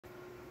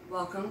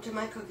Welcome to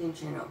my cooking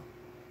channel.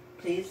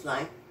 Please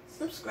like,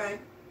 subscribe,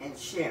 and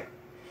share.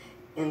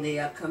 In the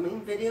upcoming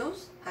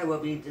videos, I will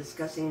be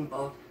discussing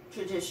both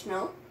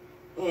traditional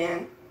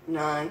and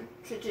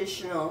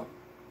non-traditional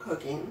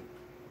cooking,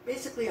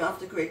 basically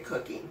off-the-grid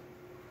cooking,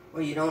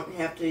 where you don't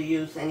have to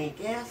use any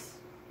gas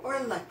or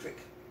electric,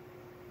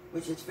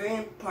 which is very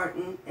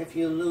important if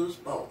you lose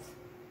both.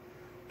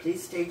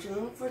 Please stay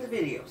tuned for the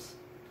videos.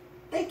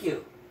 Thank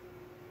you.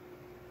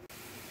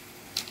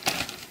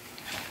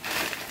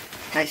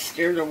 I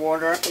stir the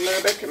water up a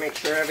little bit to make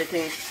sure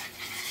everything's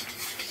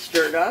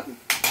stirred up.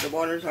 The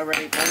water's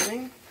already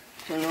boiling.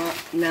 So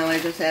now I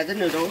just add the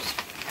noodles.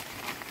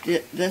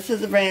 This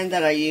is the brand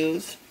that I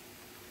use.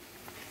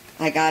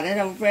 I got it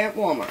over at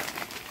Walmart.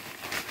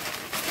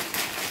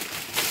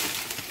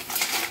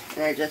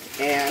 And I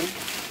just add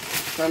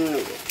some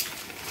noodles.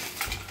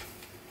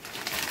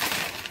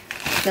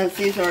 Since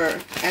these are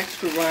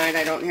extra wide,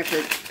 I don't have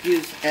to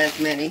use as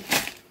many.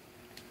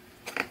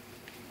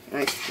 And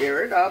I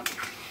stir it up.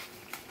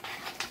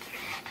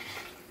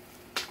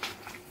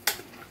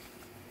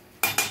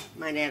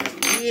 Might add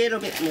a little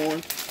bit more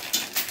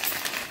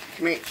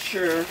to make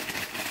sure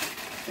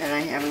that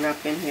I have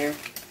enough in here.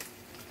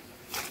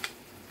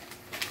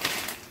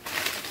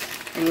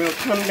 And we'll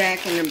come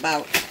back in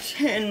about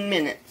 10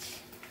 minutes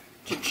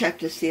to check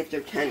to see if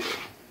they're tender.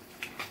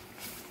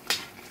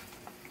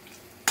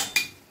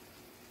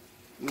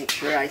 Make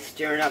sure I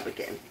stir it up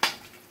again.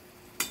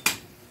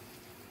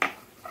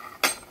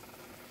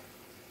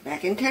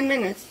 Back in 10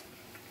 minutes.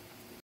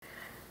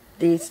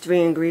 These three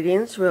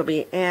ingredients will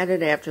be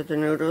added after the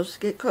noodles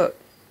get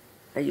cooked.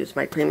 I use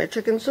my cream of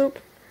chicken soup,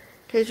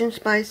 Cajun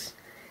spice,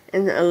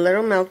 and a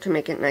little milk to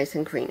make it nice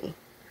and creamy.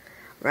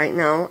 Right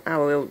now, I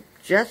will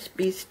just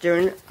be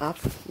stirring up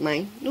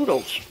my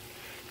noodles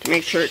to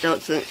make sure it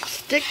doesn't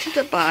stick to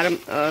the bottom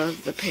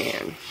of the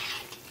pan.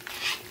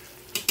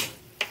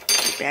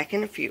 Be back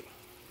in a few.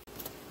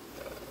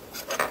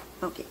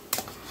 Okay,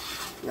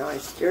 now I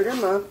stirred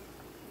them up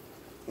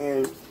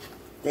and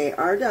they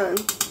are done.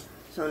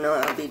 So now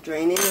I'll be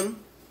draining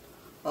them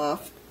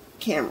off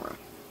camera.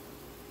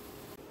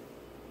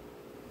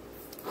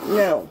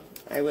 Now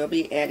I will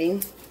be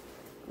adding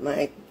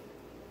my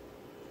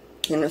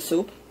can of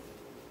soup.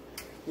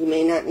 You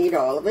may not need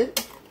all of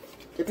it,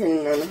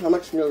 depending on how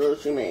much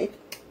noodles you make.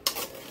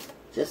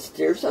 Just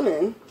stir some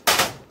in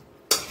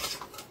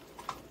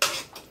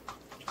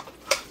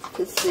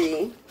to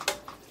see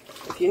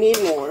if you need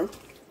more.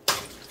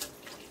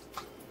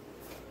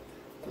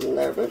 A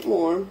little bit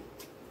more.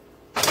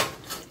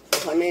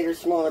 If I made a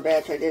smaller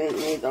batch, I didn't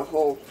need the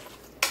whole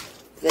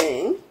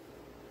thing.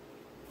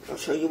 I'll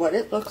show you what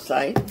it looks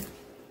like.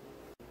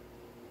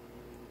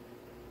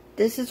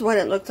 This is what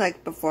it looks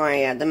like before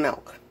I add the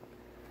milk.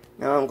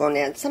 Now I'm going to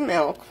add some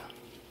milk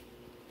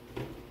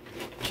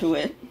to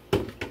it.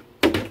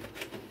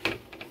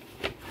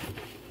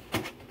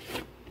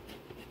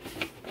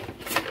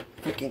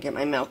 I can get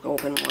my milk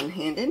open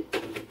one-handed.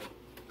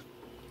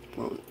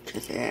 Well,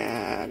 just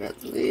add a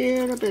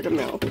little bit of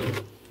milk.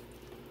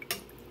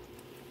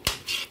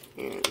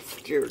 And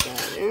stir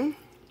that in.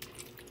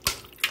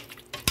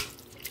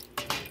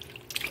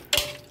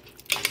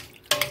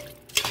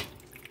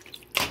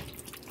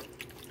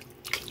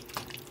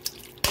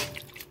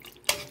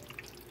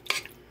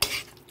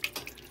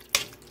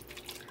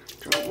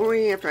 Don't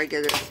worry after I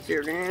get it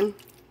stirred in.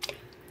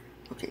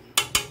 Okay.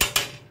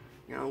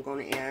 Now I'm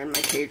going to add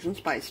my Cajun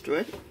spice to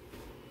it.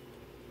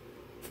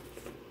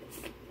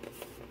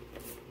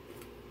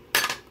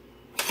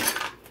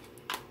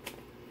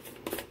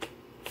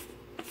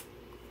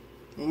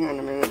 Hang on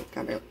a minute,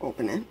 gotta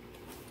open it.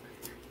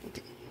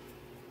 Okay.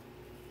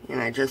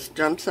 And I just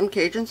dumped some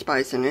Cajun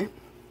spice in it.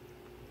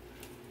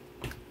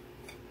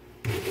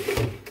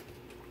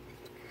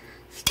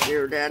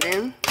 Stir that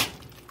in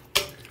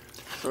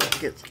so it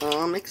gets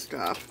all mixed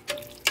up.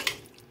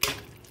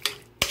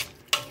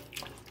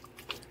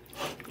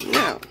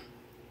 Now,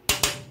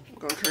 I'm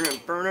going to turn the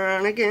burner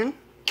on again.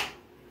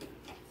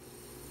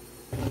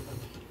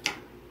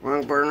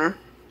 Wrong burner.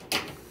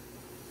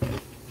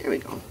 There we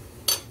go.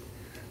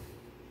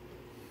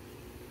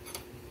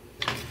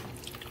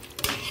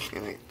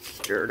 And I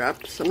stir it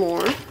up some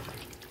more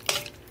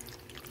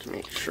to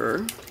make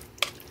sure.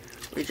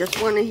 We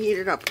just want to heat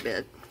it up a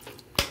bit.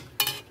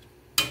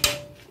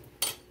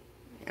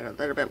 Add a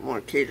little bit more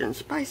Cajun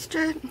spice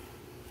to it.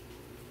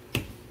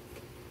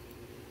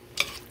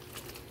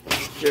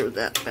 Stir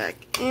that back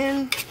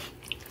in.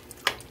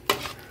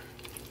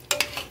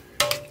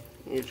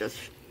 You just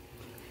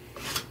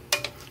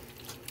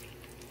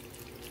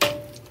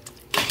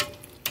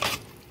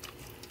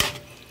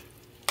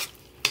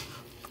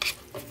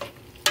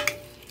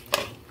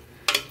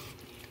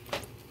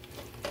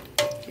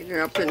heat it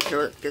up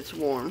until it gets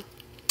warm.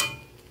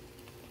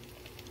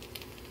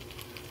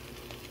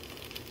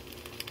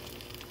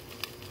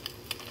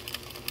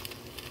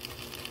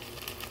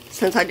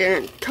 Since I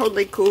didn't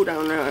totally cool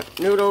down the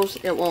noodles,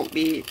 it won't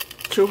be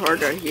too hard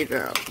to heat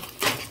it up.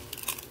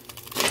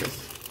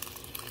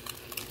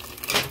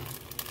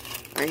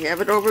 I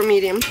have it over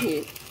medium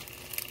heat.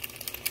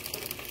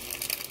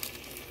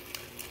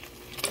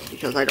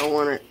 because I don't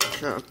want it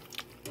to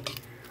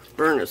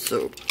burn the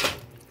soup.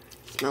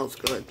 Smells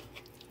good.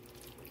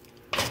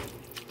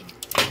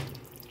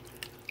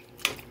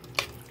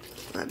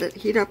 Let it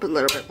heat up a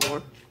little bit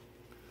more.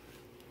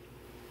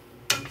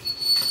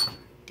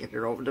 Get it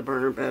over the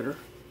burner better.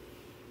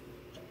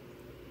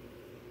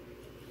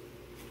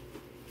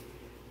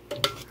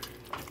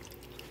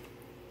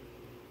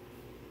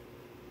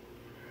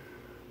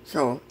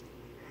 So,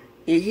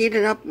 you heat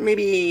it up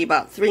maybe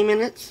about 3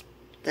 minutes,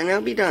 then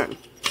it'll be done.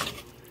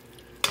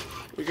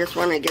 You just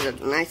want to get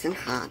it nice and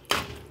hot.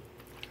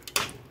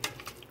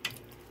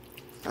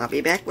 I'll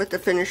be back with the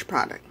finished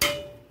product.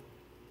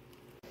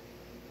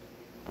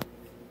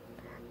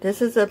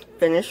 This is a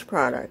finished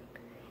product.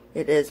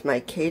 It is my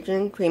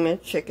Cajun cream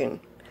of chicken.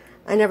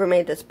 I never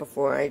made this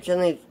before. I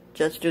generally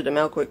just do the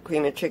milk with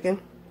cream of chicken.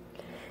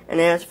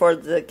 And as for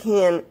the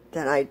can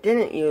that I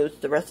didn't use,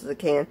 the rest of the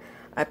can,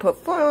 I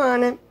put foil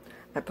on it.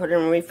 I put it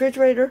in the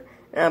refrigerator,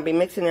 and I'll be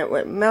mixing it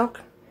with milk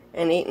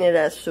and eating it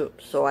as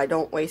soup, so I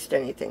don't waste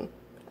anything.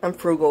 I'm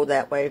frugal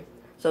that way.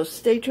 So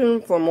stay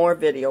tuned for more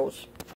videos.